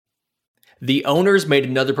The owners made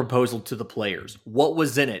another proposal to the players. What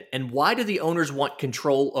was in it? And why do the owners want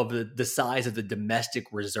control of the size of the domestic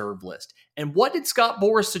reserve list? And what did Scott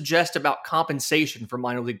Boras suggest about compensation for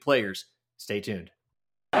minor league players? Stay tuned.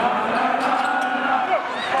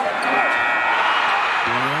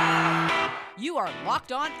 You are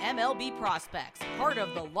Locked On MLB Prospects, part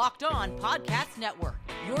of the Locked On Podcast Network,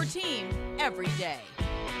 your team every day.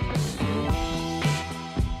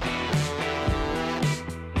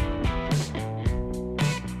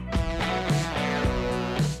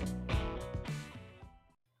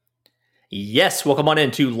 Yes, welcome on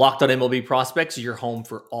into Locked On MLB Prospects, your home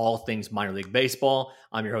for all things minor league baseball.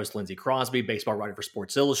 I'm your host, Lindsey Crosby, baseball writer for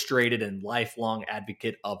Sports Illustrated and lifelong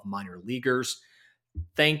advocate of minor leaguers.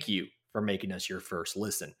 Thank you for making us your first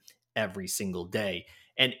listen every single day.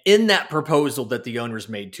 And in that proposal that the owners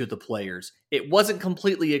made to the players, it wasn't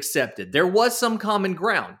completely accepted. There was some common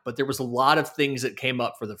ground, but there was a lot of things that came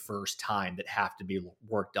up for the first time that have to be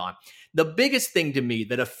worked on. The biggest thing to me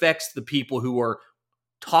that affects the people who are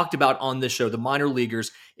talked about on this show, the minor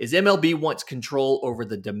leaguers, is MLB wants control over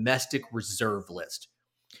the domestic reserve list.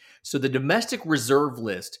 So the domestic reserve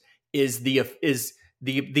list is the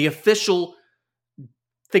official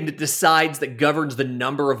thing that decides, that governs the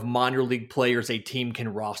number of minor league players a team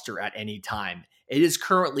can roster at any time. It is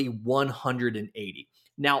currently 180.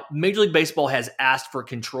 Now, Major League Baseball has asked for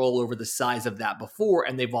control over the size of that before,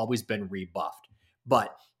 and they've always been rebuffed.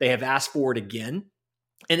 But they have asked for it again.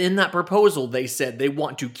 And in that proposal, they said they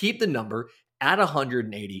want to keep the number at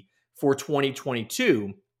 180 for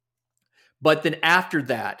 2022. But then after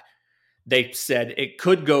that, they said it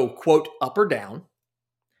could go, quote, up or down.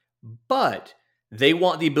 But they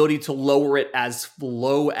want the ability to lower it as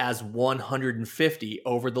low as 150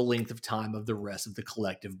 over the length of time of the rest of the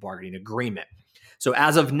collective bargaining agreement. So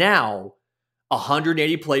as of now,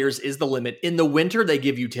 180 players is the limit. In the winter, they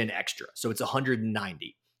give you 10 extra. So it's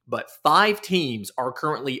 190. But 5 teams are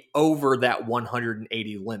currently over that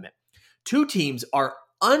 180 limit. 2 teams are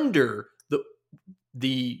under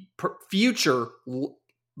the future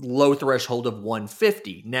low threshold of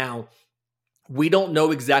 150. Now, we don't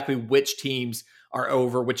know exactly which teams are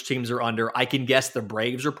over, which teams are under. I can guess the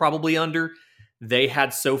Braves are probably under. They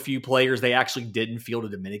had so few players, they actually didn't field a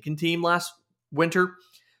Dominican team last winter.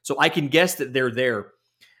 So I can guess that they're there.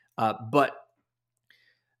 But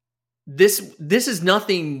this is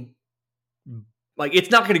nothing, like, it's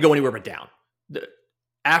not going to go anywhere but down.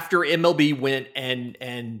 After MLB went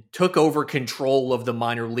and took over control of the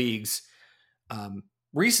minor leagues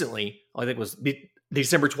recently, I think it was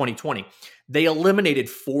December 2020, they eliminated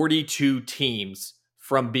 42 teams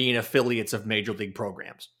from being affiliates of major league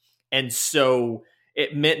programs. And so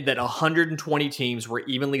it meant that 120 teams were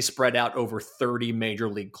evenly spread out over 30 major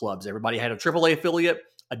league clubs. Everybody had a AAA affiliate,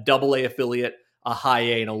 a AA affiliate, a high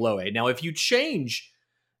A, and a low A. Now, if you change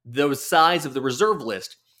the size of the reserve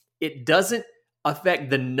list, it doesn't affect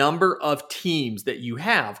the number of teams that you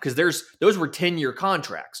have, because those were 10-year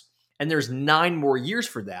contracts, and there's 9 more years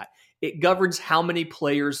for that. It governs how many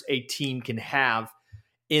players a team can have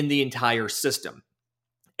in the entire system.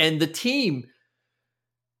 And the team,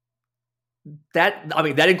 that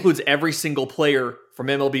includes every single player from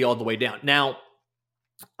MLB all the way down. Now,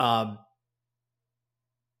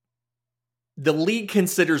 the league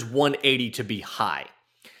considers 180 to be high.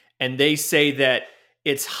 And they say that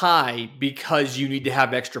it's high because you need to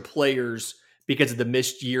have extra players because of the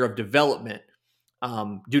missed year of development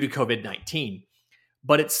due to COVID-19.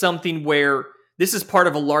 But it's something where this is part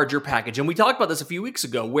of a larger package. And we talked about this a few weeks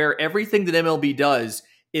ago, where everything that MLB does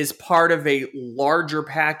is part of a larger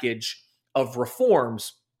package of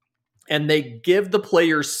reforms. And they give the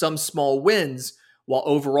players some small wins while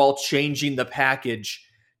overall changing the package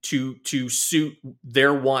to suit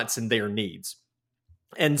their wants and their needs.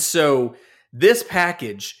 And so this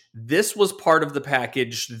was part of the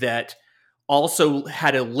package that also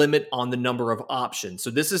had a limit on the number of options. So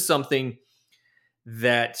this is something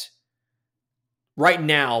that right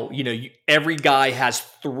now, every guy has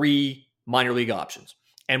 3 minor league options.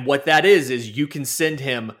 And what that is you can send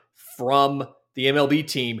him from the MLB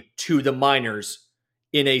team to the minors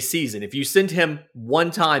in a season. If you send him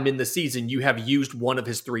one time in the season, you have used one of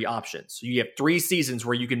his 3 options. So you have 3 seasons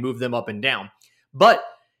where you can move them up and down. But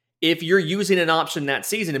if you're using an option that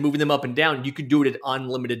season and moving them up and down, you can do it an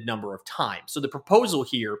unlimited number of times. So the proposal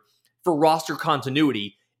here for roster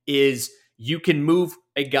continuity is you can move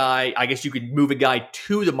a guy, you could move a guy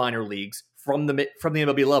to the minor leagues from the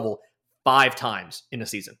MLB level 5 times in a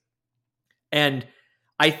season. And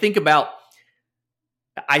I think about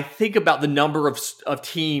the number of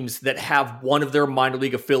teams that have one of their minor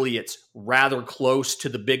league affiliates rather close to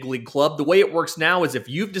the big league club. The way it works now is if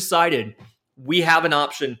you've decided we have an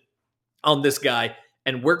option on this guy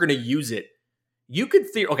and we're going to use it. You could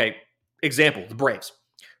example, the Braves.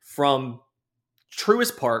 From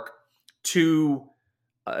Truist Park to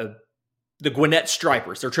the Gwinnett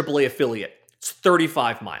Stripers, their AAA affiliate. It's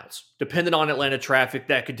 35 miles. Depending on Atlanta traffic,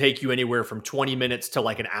 that could take you anywhere from 20 minutes to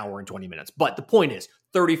like an hour and 20 minutes. But the point is,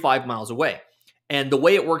 35 miles away. And the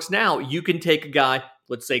way it works now, you can take a guy,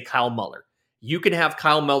 let's say Kyle Muller. You can have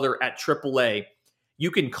Kyle Muller at AAA.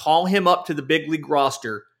 You can call him up to the big league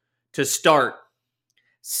roster to start,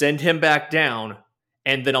 send him back down,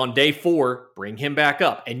 and then on day 4, bring him back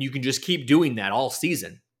up. And you can just keep doing that all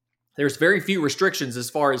season. There's very few restrictions as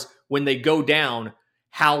far as when they go down,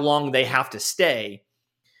 how long they have to stay,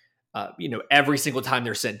 every single time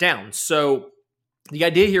they're sent down. So the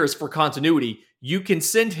idea here is for continuity, you can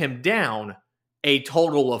send him down a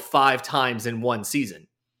total of 5 times in one season.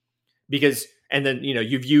 And then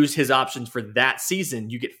you've used his options for that season,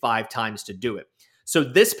 you get 5 times to do it. So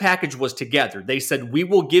this package was together. They said, we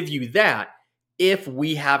will give you that if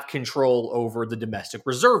we have control over the domestic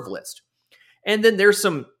reserve list. And then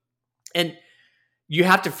and you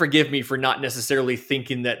have to forgive me for not necessarily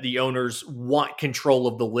thinking that the owners want control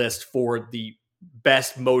of the list for the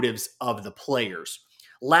best motives of the players.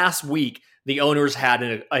 Last week, the owners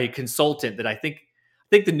had a consultant that I think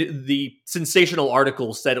the sensational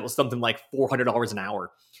article said it was something like $400 an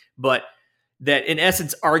hour, but that in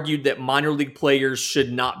essence argued that minor league players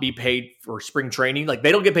should not be paid for spring training. Like,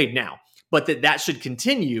 they don't get paid now, but that should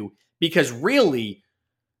continue because really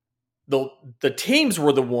the teams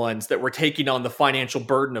were the ones that were taking on the financial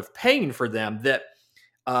burden of paying for them,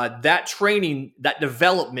 that training, that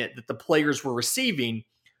development that the players were receiving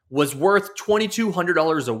was worth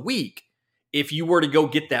 $2,200 a week if you were to go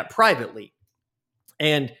get that privately.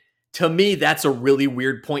 And to me, that's a really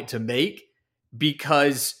weird point to make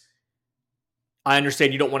because I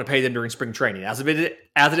understand you don't want to pay them during spring training. As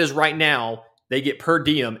it is right now, they get per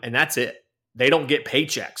diem and that's it. They don't get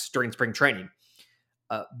paychecks during spring training.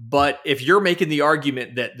 But if you're making the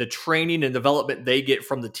argument that the training and development they get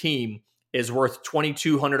from the team is worth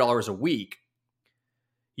 $2,200 a week,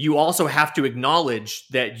 you also have to acknowledge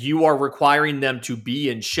that you are requiring them to be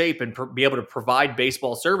in shape and be able to provide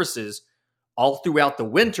baseball services all throughout the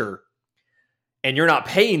winter, and you're not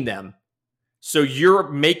paying them. So you're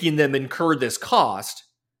making them incur this cost.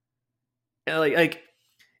 And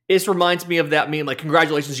this reminds me of that meme, like,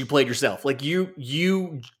 congratulations, you played yourself. Like,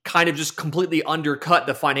 you kind of just completely undercut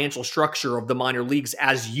the financial structure of the minor leagues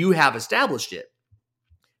as you have established it.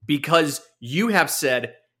 Because you have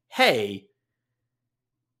said, hey,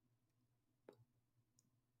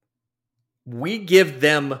 we give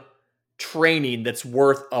them training that's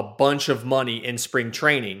worth a bunch of money in spring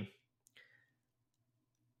training.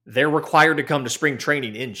 They're required to come to spring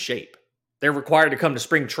training in shape. They're required to come to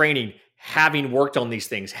spring training having worked on these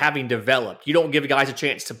things, having developed. You don't give guys a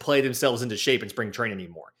chance to play themselves into shape in spring training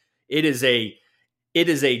anymore. It is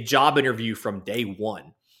a job interview from day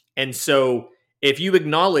one. And so if you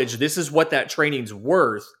acknowledge this is what that training's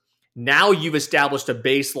worth, now you've established a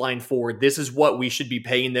baseline for this is what we should be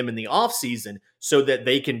paying them in the offseason so that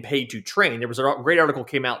they can pay to train. There was a great article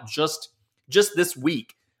came out just this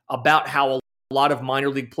week about how a lot of minor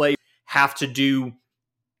league players have to do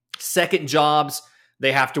second jobs.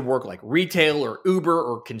 They have to work like retail or Uber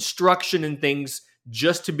or construction and things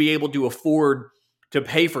just to be able to afford to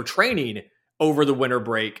pay for training over the winter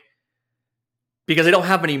break because they don't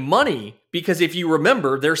have any money. Because if you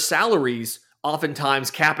remember, their salaries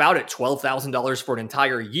oftentimes cap out at $12,000 for an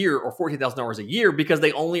entire year or $14,000 a year because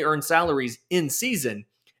they only earn salaries in season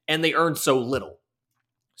and they earn so little.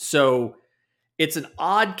 So it's an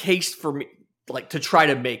odd case for me, like, to try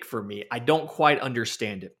to make for me. I don't quite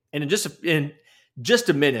understand it. And in just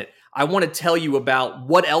a minute, I want to tell you about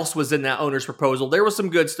what else was in that owner's proposal. There was some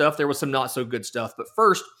good stuff. There was some not so good stuff. But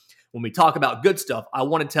first, when we talk about good stuff, I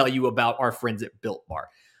want to tell you about our friends at Built Bar.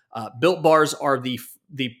 Built Bars are the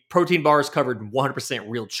protein bars covered in 100%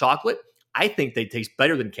 real chocolate. I think they taste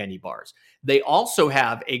better than candy bars. They also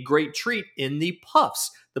have a great treat in the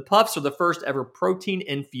Puffs. The Puffs are the first ever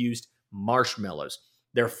protein-infused marshmallows.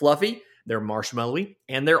 They're fluffy, they're marshmallowy,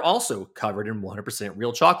 and they're also covered in 100%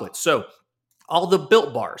 real chocolate. So all the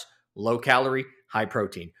Built Bars, low calorie, high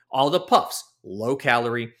protein. All the Puffs, low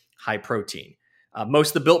calorie, high protein. Most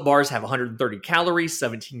of the Built Bars have 130 calories,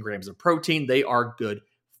 17 grams of protein. They are good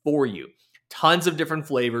for you. Tons of different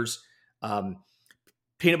flavors.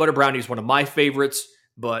 Peanut butter brownie is one of my favorites,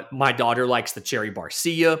 but my daughter likes the cherry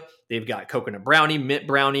barcia. They've got coconut brownie, mint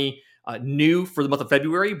brownie. New for the month of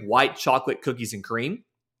February, white chocolate cookies and cream.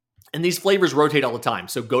 And these flavors rotate all the time.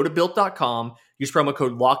 So go to Built.com, use promo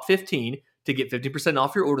code LOCK15 to to get 50%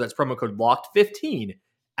 off your order. That's promo code LOCKED15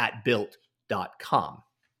 at built.com.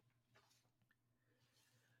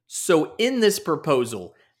 So in this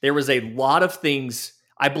proposal, there was a lot of things.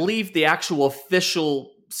 I believe the actual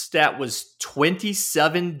official stat was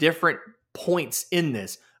 27 different points in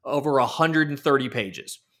this over 130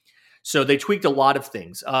 pages. So they tweaked a lot of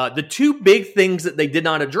things. The two big things that they did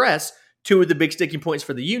not address, two of the big sticking points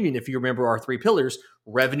for the union, if you remember our three pillars,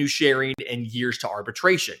 revenue sharing and years to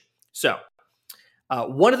arbitration. So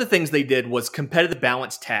one of the things they did was competitive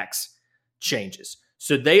balance tax changes.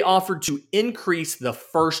 So they offered to increase the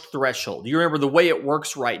first threshold. You remember the way it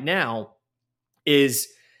works right now is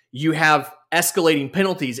you have escalating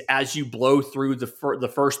penalties as you blow through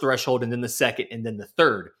the first threshold and then the second and then the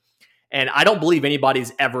third. And I don't believe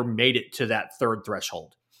anybody's ever made it to that third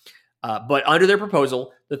threshold. But under their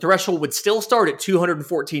proposal, the threshold would still start at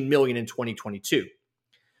 $214 million in 2022.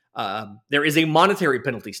 There is a monetary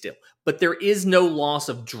penalty still, but there is no loss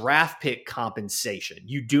of draft pick compensation.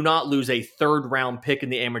 You do not lose a third round pick in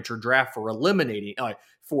the amateur draft for eliminating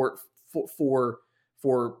for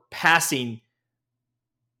passing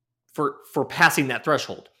that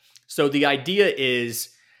threshold. So the idea is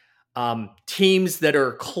teams that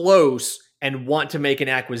are close and want to make an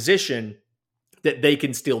acquisition, that they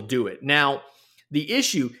can still do it. Now, the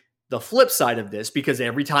flip side of this, because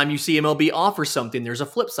every time you see MLB offer something, there's a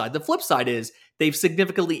flip side. The flip side is they've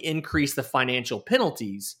significantly increased the financial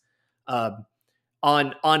penalties on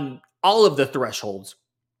all of the thresholds,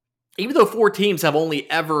 even though 4 teams have only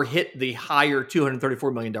ever hit the higher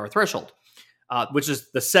 $234 million threshold, which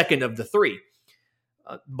is the second of the 3.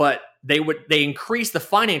 But they increase the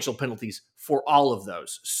financial penalties for all of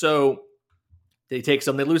those. So they take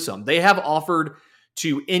some, they lose some. They have offered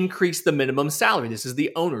to increase the minimum salary. This is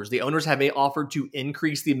the owners. The owners have offered to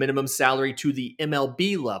increase the minimum salary to the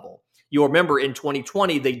MLB level. You'll remember in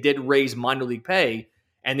 2020, they did raise minor league pay,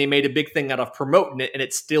 and they made a big thing out of promoting it, and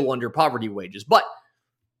it's still under poverty wages. But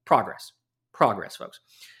progress, folks.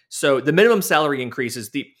 So the minimum salary increases.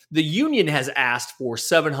 The union has asked for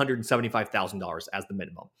 $775,000 as the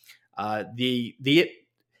minimum. The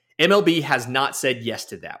MLB has not said yes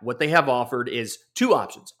to that. What they have offered is 2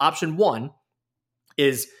 options. Option 1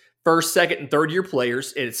 is first, second, and third year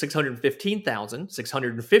players at $615,000,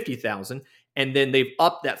 $650,000, and then they've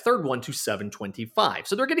upped that third one to $725,000.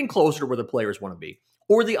 So they're getting closer to where the players want to be.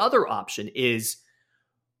 Or the other option is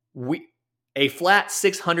a flat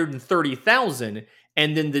 $630,000,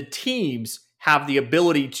 and then the teams have the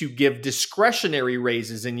ability to give discretionary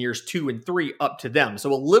raises in years 2 and 3 up to them.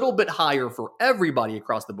 So a little bit higher for everybody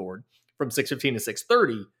across the board from $615,000 to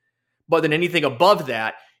 $630,000. But then anything above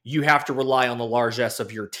that, you have to rely on the largesse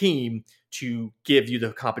of your team to give you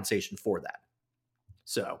the compensation for that.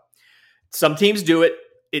 So some teams do it.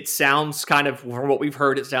 It sounds kind of, from what we've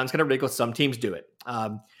heard, it sounds kind of ridiculous. Some teams do it.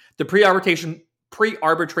 The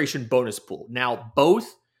pre-arbitration bonus pool. Now,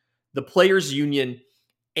 both the Players Union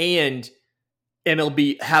and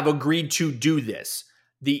MLB have agreed to do this.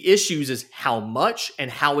 The issues is how much and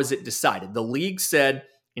how is it decided. The league said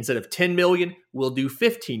instead of $10 million, we'll do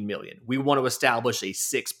 $15 million. We want to establish a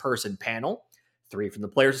 6-person panel, 3 from the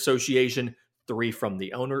Players Association, 3 from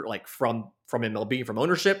the owner, like from MLB, from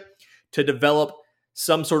ownership, to develop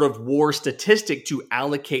some sort of WAR statistic to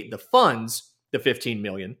allocate the funds, the $15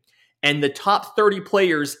 million. And the top 30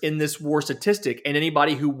 players in this WAR statistic and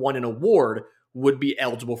anybody who won an award would be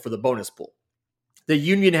eligible for the bonus pool. The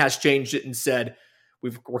union has changed it and said,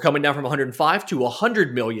 we're coming down from 105 to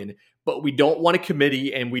 100 million, but we don't want a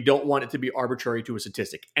committee and we don't want it to be arbitrary to a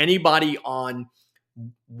statistic. Anybody on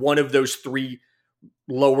one of those 3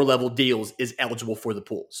 lower level deals is eligible for the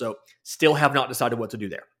pool. So still have not decided what to do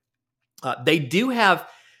there. They do have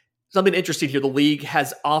something interesting here. The league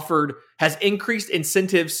has increased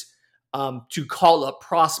incentives to call up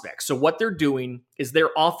prospects. So what they're doing is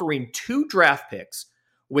they're offering 2 draft picks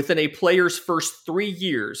within a player's first 3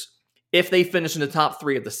 years if they finish in the top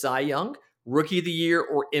 3 of the Cy Young, Rookie of the Year,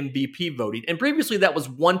 or MVP voting. And previously that was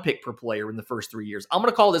 1 pick per player in the first 3 years. I'm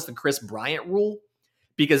going to call this the Chris Bryant rule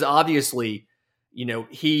because obviously, you know,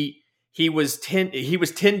 he was 10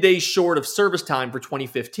 days short of service time for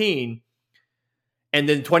 2015, and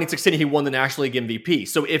then 2016 he won the National League MVP.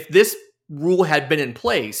 So if this rule had been in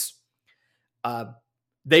place,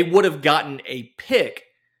 they would have gotten a pick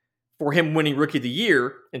for him winning Rookie of the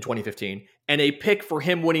Year in 2015 and a pick for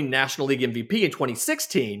him winning National League MVP in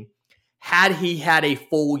 2016 had he had a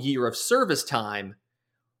full year of service time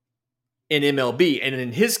in MLB. And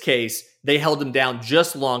in his case, they held him down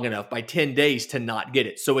just long enough by 10 days to not get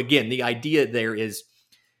it. So again, the idea there is,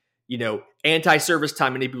 you know, anti-service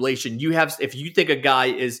time manipulation. If you think a guy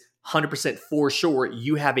is 100% for sure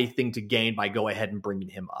you have a thing to gain by go ahead and bringing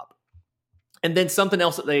him up. And then something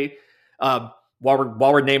else that they, while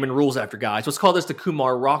we're naming rules after guys, let's call this the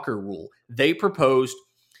Kumar Rocker rule. They proposed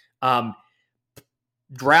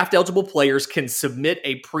draft eligible players can submit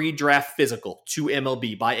a pre-draft physical to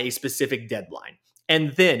MLB by a specific deadline.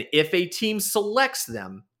 And then if a team selects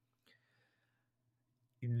them,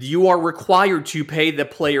 you are required to pay the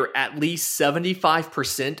player at least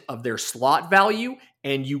 75% of their slot value,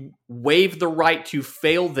 and you waive the right to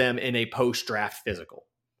fail them in a post-draft physical.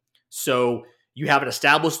 So you have an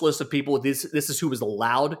established list of people. This is who is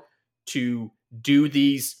allowed to do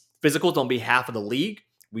these physicals on behalf of the league.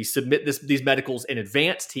 We submit these medicals in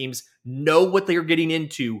advance. Teams know what they are getting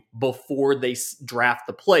into before they draft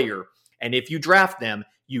the player. And if you draft them,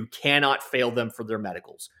 you cannot fail them for their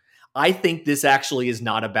medicals. I think this actually is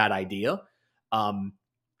not a bad idea.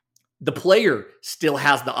 The player still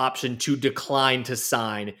has the option to decline to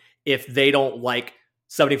sign if they don't like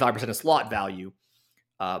 75% of slot value.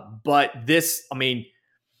 But this, I mean,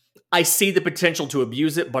 I see the potential to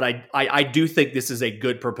abuse it, but I do think this is a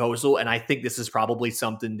good proposal, and I think this is probably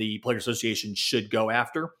something the Player Association should go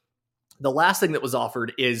after. The last thing that was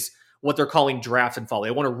offered is what they're calling draft and follow.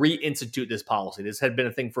 They want to reinstitute this policy. This had been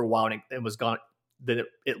a thing for a while, and it was gone. That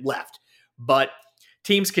it left. But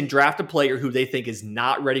teams can draft a player who they think is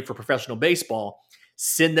not ready for professional baseball,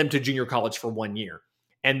 send them to junior college for 1 year.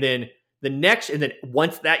 And then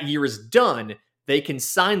once that year is done, they can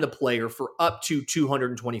sign the player for up to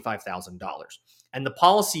 $225,000. And the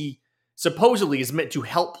policy supposedly is meant to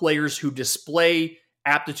help players who display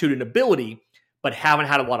aptitude and ability, but haven't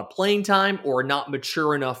had a lot of playing time or are not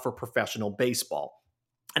mature enough for professional baseball.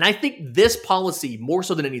 And I think this policy, more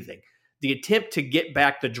so than anything, the attempt to get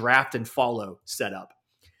back the draft and follow setup,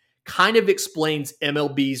 kind of explains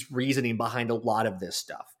MLB's reasoning behind a lot of this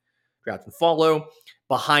stuff. Draft and follow,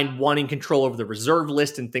 behind wanting control over the reserve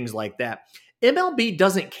list and things like that. MLB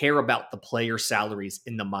doesn't care about the player salaries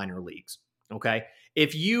in the minor leagues, okay?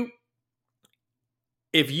 If you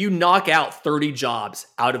knock out 30 jobs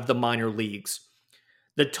out of the minor leagues,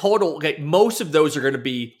 the total, okay, most of those are going to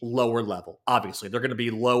be lower level. Obviously, they're going to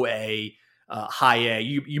be low A, high A.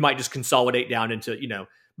 You might just consolidate down into,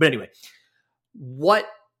 but anyway, what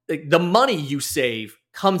the money you save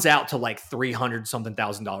comes out to like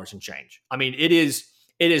 $300,000 and change. I mean, it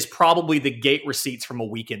is probably the gate receipts from a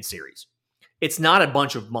weekend series. It's not a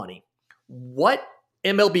bunch of money. What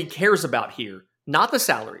MLB cares about here, not the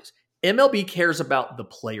salaries. MLB cares about the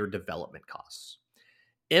player development costs.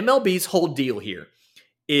 MLB's whole deal here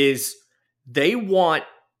is they want,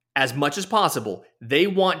 as much as possible, they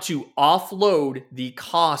want to offload the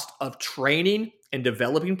cost of training and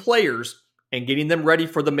developing players and getting them ready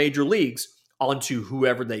for the major leagues onto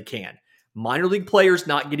whoever they can. Minor league players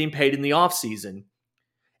not getting paid in the offseason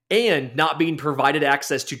and not being provided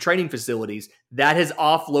access to training facilities, that has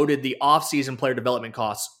offloaded the offseason player development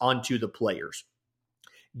costs onto the players.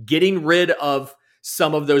 Getting rid of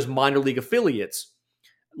some of those minor league affiliates,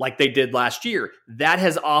 like they did last year, that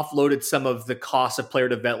has offloaded some of the costs of player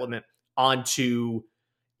development onto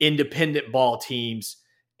independent ball teams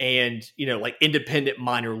and, like independent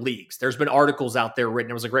minor leagues. There's been articles out there written.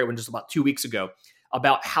 There was a great one just about 2 weeks ago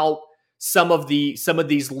about how some of these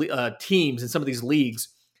teams and some of these leagues,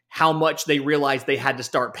 how much they realized they had to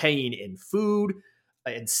start paying in food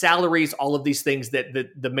and salaries, all of these things that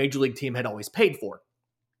the major league team had always paid for.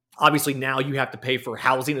 Obviously, now you have to pay for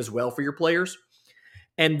housing as well for your players.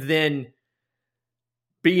 And then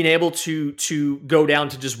being able to go down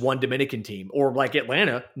to just one Dominican team, or like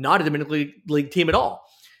Atlanta, not a Dominican League team at all.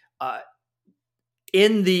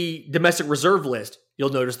 In the domestic reserve list, you'll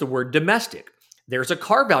notice the word domestic. There's a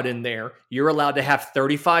carve out in there. You're allowed to have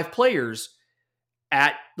 35 players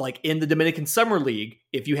in the Dominican Summer League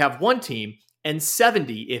if you have one team, and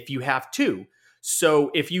 70 if you have two.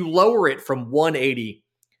 So if you lower it from 180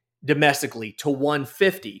 domestically to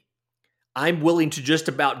 150, I'm willing to just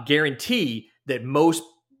about guarantee that most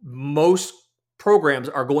programs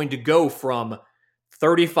are going to go from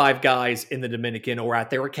 35 guys in the Dominican or at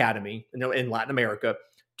their academy, in Latin America,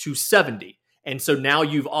 to 70. And so now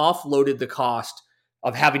you've offloaded the cost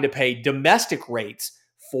of having to pay domestic rates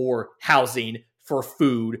for housing, for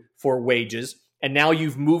food, for wages. And now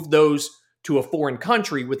you've moved those to a foreign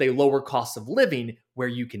country with a lower cost of living where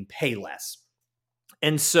you can pay less.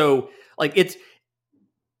 And so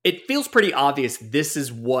it feels pretty obvious this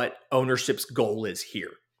is what ownership's goal is here.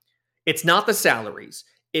 It's not the salaries.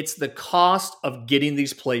 It's the cost of getting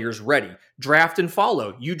these players ready. Draft and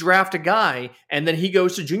follow. You draft a guy and then he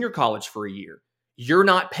goes to junior college for a year. You're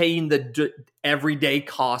not paying the everyday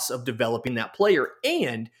costs of developing that player,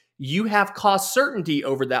 and you have cost certainty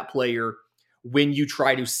over that player when you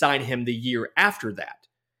try to sign him the year after that,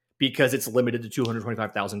 because it's limited to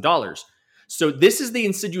 $225,000. So this is the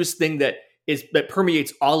insidious thing that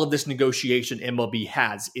permeates all of this negotiation MLB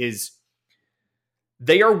has, is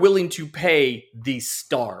they are willing to pay these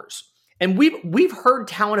stars. And we've heard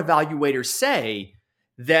talent evaluators say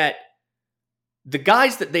that the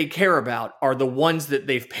guys that they care about are the ones that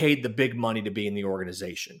they've paid the big money to be in the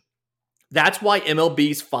organization. That's why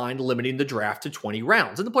MLB's fine limiting the draft to 20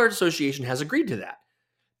 rounds. And the Players Association has agreed to that,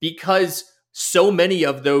 because so many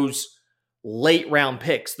of those late round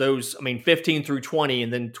picks, 15 through 20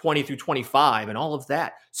 and then 20 through 25 and all of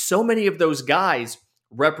that, so many of those guys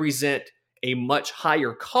represent a much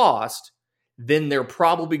higher cost than they're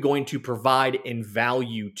probably going to provide in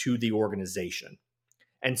value to the organization.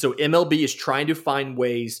 And so MLB is trying to find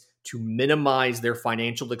ways to minimize their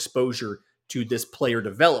financial exposure to this player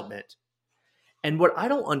development. And what I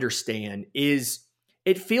don't understand is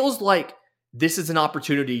it feels like this is an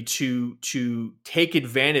opportunity to take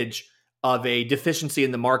advantage of a deficiency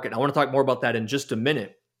in the market. I want to talk more about that in just a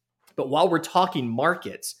minute. But while we're talking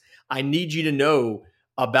markets, I need you to know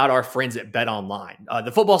about our friends at BetOnline.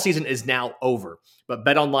 The football season is now over, but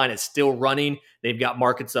BetOnline is still running. They've got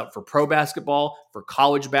markets up for pro basketball, for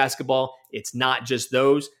college basketball. It's not just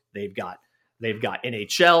those. They've got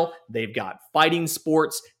NHL. They've got fighting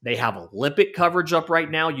sports. They have Olympic coverage up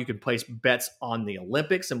right now. You can place bets on the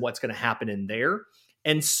Olympics and what's going to happen in there.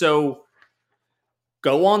 And so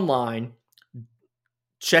go online,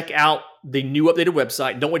 check out the new updated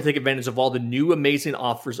website. Don't wait to take advantage of all the new amazing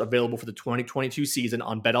offers available for the 2022 season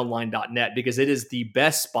on betonline.net, because it is the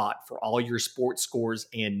best spot for all your sports scores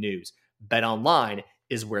and news. BetOnline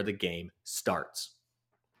is where the game starts.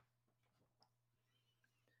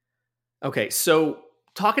 Okay, so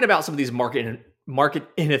talking about some of these market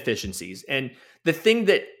inefficiencies, and the thing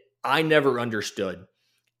that I never understood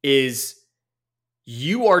is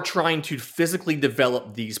you are trying to physically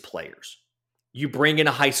develop these players. You bring in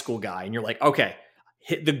a high school guy and you're like, okay,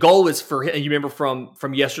 the goal is for, and you remember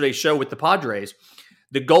from yesterday's show with the Padres,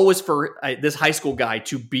 the goal is for this high school guy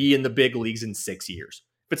to be in the big leagues in 6 years.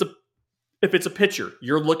 If it's a pitcher,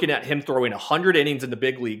 you're looking at him throwing 100 innings in the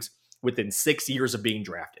big leagues within 6 years of being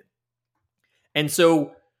drafted. And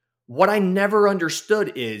so what I never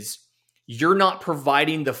understood is you're not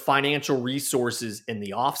providing the financial resources in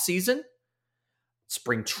the offseason,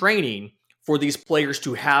 spring training, for these players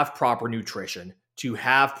to have proper nutrition, to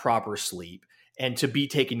have proper sleep, and to be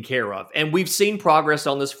taken care of. And we've seen progress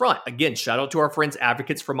on this front. Again, shout out to our friends,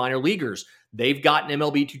 Advocates for Minor Leaguers. They've gotten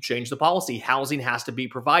MLB to change the policy. Housing has to be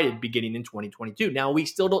provided beginning in 2022. Now, we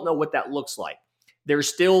still don't know what that looks like.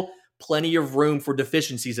 There's still plenty of room for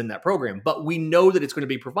deficiencies in that program, but we know that it's going to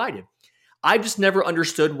be provided. I just never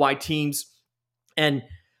understood why teams, and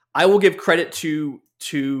I will give credit to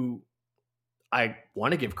I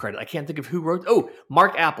want to give credit. I can't think of who wrote. Oh,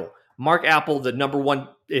 Mark Apple. Mark Apple, the number one,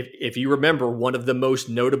 if you remember, one of the most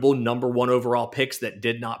notable number one overall picks that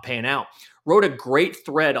did not pan out, wrote a great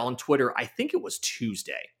thread on Twitter. I think it was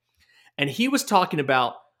Tuesday. And he was talking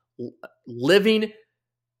about living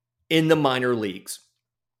in the minor leagues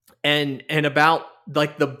and about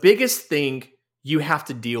like the biggest thing you have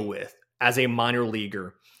to deal with as a minor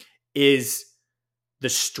leaguer is the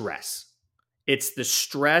stress. It's the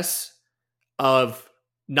stress of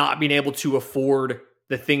not being able to afford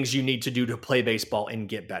the things you need to do to play baseball and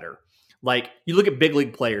get better. Like you look at big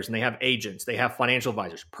league players and they have agents, they have financial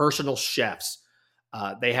advisors, personal chefs,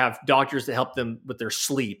 they have doctors that help them with their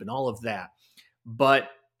sleep and all of that. But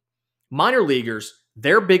minor leaguers,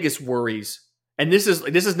 their biggest worries, and this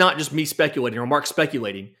is not just me speculating or Mark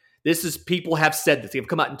speculating, this is people have said this, they've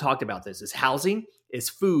come out and talked about this, is housing, is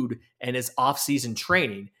food, and is off-season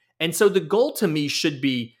training. And so the goal to me should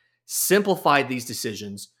be simplify these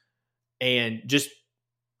decisions and just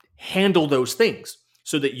handle those things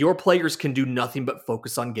so that your players can do nothing but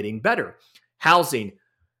focus on getting better. Housing,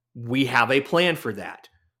 we have a plan for that.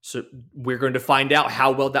 So we're going to find out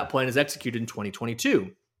how well that plan is executed in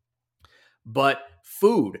 2022. But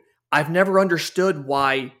food, I've never understood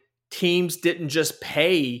why teams didn't just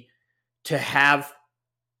pay to have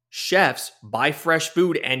chefs buy fresh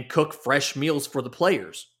food and cook fresh meals for the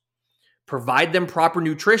players. Provide them proper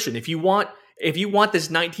nutrition. If you want this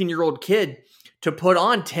 19-year-old kid to put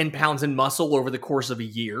on 10 pounds in muscle over the course of a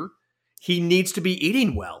year, he needs to be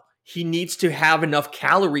eating well. He needs to have enough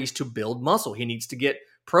calories to build muscle. He needs to get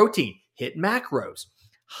protein, hit macros.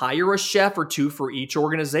 Hire a chef or two for each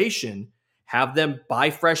organization. Have them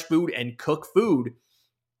buy fresh food and cook food.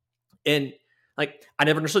 And like, I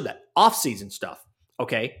never understood that. Off-season stuff.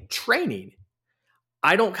 Okay. Training.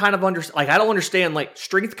 I don't kind of understand. Like, I don't understand. Like,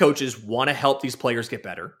 strength coaches want to help these players get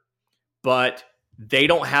better, but they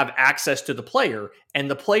don't have access to the player, and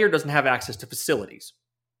the player doesn't have access to facilities.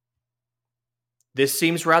 This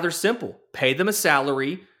seems rather simple. Pay them a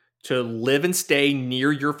salary to live and stay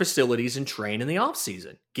near your facilities and train in the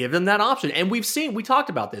offseason. Give them that option. And we talked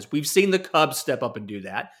about this. We've seen the Cubs step up and do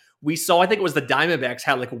that. We saw, I think it was the Diamondbacks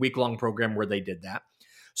had like a week-long program where they did that.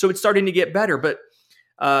 So it's starting to get better. But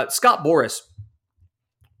Scott Boras,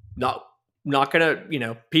 not going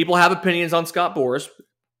to, people have opinions on Scott Boras.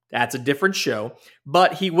 That's a different show.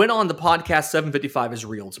 But he went on the podcast 755 is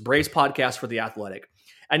Real. It's a Braves podcast for The Athletic.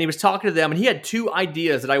 And he was talking to them, and he had two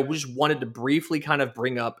ideas that I just wanted to briefly kind of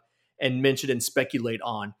bring up and mention and speculate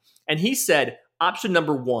on. And he said, option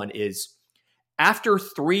number one is, after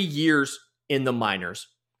 3 years in the minors,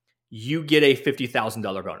 you get a $50,000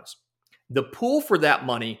 bonus. The pool for that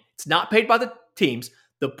money, it's not paid by the teams.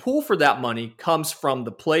 The pool for that money comes from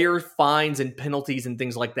the player fines and penalties and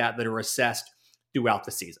things like that are assessed throughout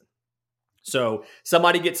the season. So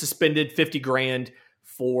somebody gets suspended $50,000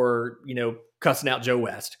 for, cussing out Joe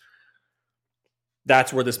West.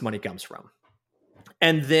 That's where this money comes from.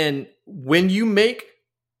 And then when you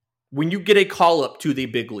get a call up to the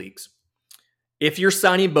big leagues, if your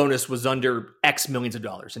signing bonus was under X millions of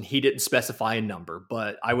dollars, and he didn't specify a number,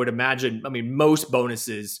 but I would imagine, most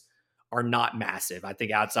bonuses are not massive. I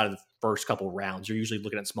think outside of the first couple rounds, you're usually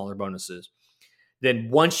looking at smaller bonuses. Then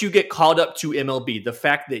once you get called up to MLB, the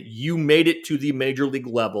fact that you made it to the major league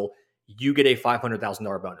level, you get a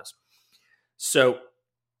 $500,000 bonus. So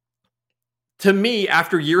to me,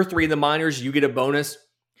 after year 3 in the minors, you get a bonus.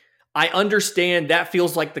 I understand that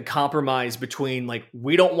feels like the compromise between, like,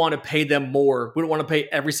 we don't want to pay them more. We don't want to pay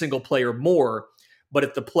every single player more. But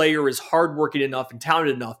if the player is hardworking enough and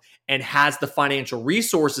talented enough and has the financial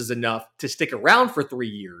resources enough to stick around for 3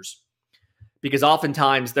 years, because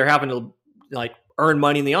oftentimes they're having to earn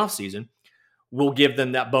money in the offseason, we'll give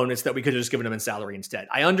them that bonus that we could have just given them in salary instead.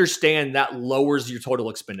 I understand that lowers your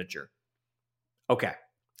total expenditure. Okay,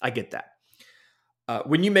 I get that.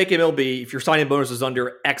 When you make MLB, if your signing bonus is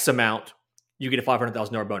under X amount, you get a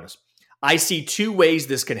 $500,000 bonus. I see two ways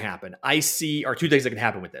this can happen. Two things that can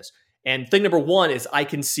happen with this. And thing number one is I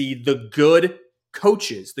can see the good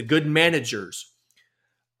coaches, the good managers,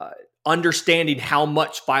 understanding how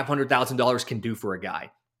much $500,000 can do for a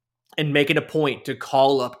guy and making a point to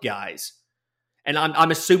call up guys. And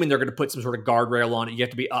I'm assuming they're going to put some sort of guardrail on it. You have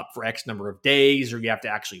to be up for X number of days, or you have to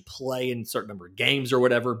actually play in a certain number of games or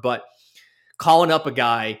whatever. But calling up a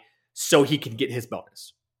guy so he can get his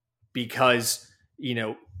bonus, because,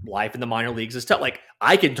 life in the minor leagues is tough. Like,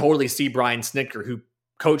 I can totally see Brian Snitker, who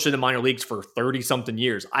coached in the minor leagues for 30-something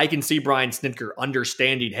years. I can see Brian Snitker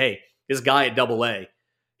understanding, hey, this guy at AA,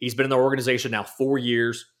 he's been in the organization now 4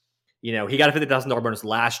 years. He got a $50,000 bonus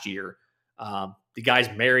last year. The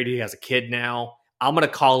guy's married. He has a kid now. I'm going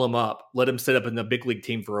to call him up, let him sit up in the big league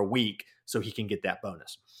team for a week so he can get that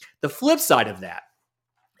bonus. The flip side of that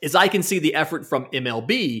is I can see the effort from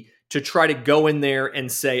MLB to try to go in there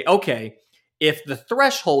and say, okay, if the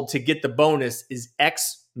threshold to get the bonus is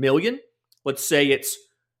X million, let's say it's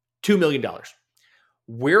 $2 million.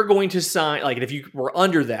 We're going to sign, like, if you were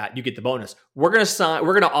under that, you get the bonus. We're going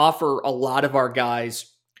to offer a lot of our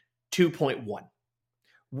guys 2.1.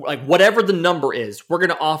 Like, whatever the number is, we're going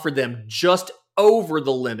to offer them just over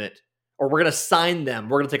the limit, or we're going to sign them.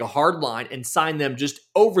 We're going to take a hard line and sign them just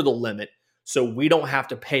over the limit so we don't have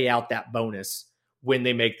to pay out that bonus when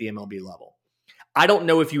they make the MLB level. I don't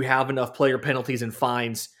know if you have enough player penalties and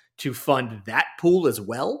fines to fund that pool as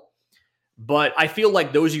well, but I feel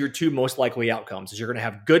like those are your two most likely outcomes. Is you're going to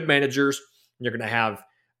have good managers and you're going to have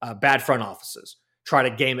bad front offices. Try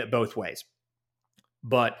to game it both ways.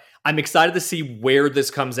 But I'm excited to see where this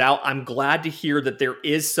comes out. I'm glad to hear that there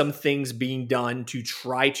is some things being done to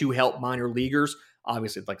try to help minor leaguers.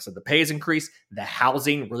 Obviously, like I said, the pay has increased. The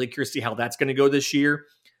housing, really curious to see how that's going to go this year.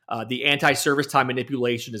 The anti-service time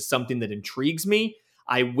manipulation is something that intrigues me.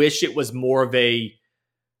 I wish it was more of it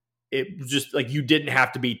just like you didn't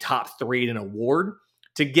have to be top 3 in an award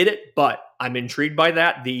to get it, but I'm intrigued by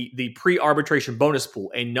that. The pre-arbitration bonus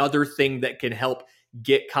pool, another thing that can help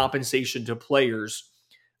get compensation to players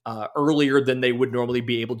earlier than they would normally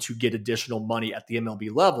be able to get additional money at the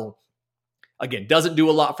MLB level. Again, doesn't do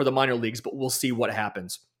a lot for the minor leagues, but we'll see what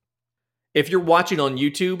happens. If you're watching on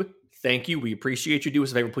YouTube, thank you. We appreciate you. Do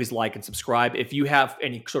us a favor, please like and subscribe. If you have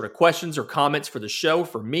any sort of questions or comments for the show,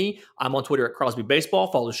 for me, I'm on Twitter at Crosby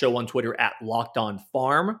Baseball. Follow the show on Twitter at Locked On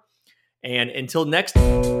Farm. And until next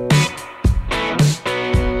time.